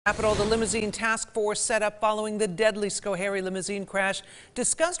Capitol, the Limousine task force set up following the deadly Schoharie limousine crash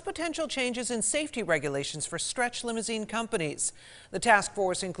discussed potential changes in safety regulations for stretch limousine companies. The task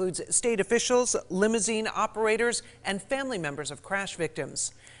force includes state officials, limousine operators, and family members of crash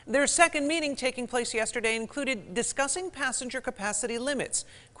victims. Their second meeting taking place yesterday included discussing passenger capacity limits,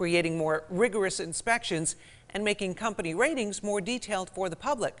 creating more rigorous inspections, and making company ratings more detailed for the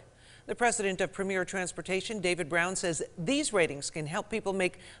public. The president of Premier Transportation, David Brown, says these ratings can help people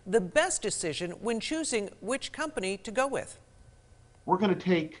make the best decision when choosing which company to go with. We're going to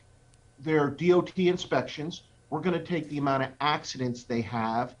take their DOT inspections, we're going to take the amount of accidents they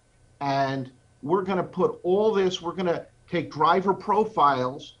have, and we're going to put all this, we're going to take driver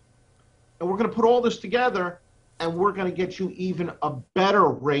profiles, and we're going to put all this together, and we're going to get you even a better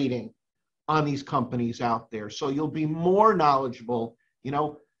rating on these companies out there. So you'll be more knowledgeable,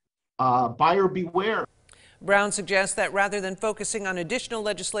 buyer beware. Brown suggests that rather than focusing on additional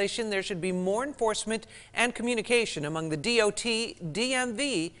legislation, there should be more enforcement and communication among the DOT,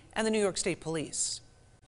 DMV, and the New York State Police.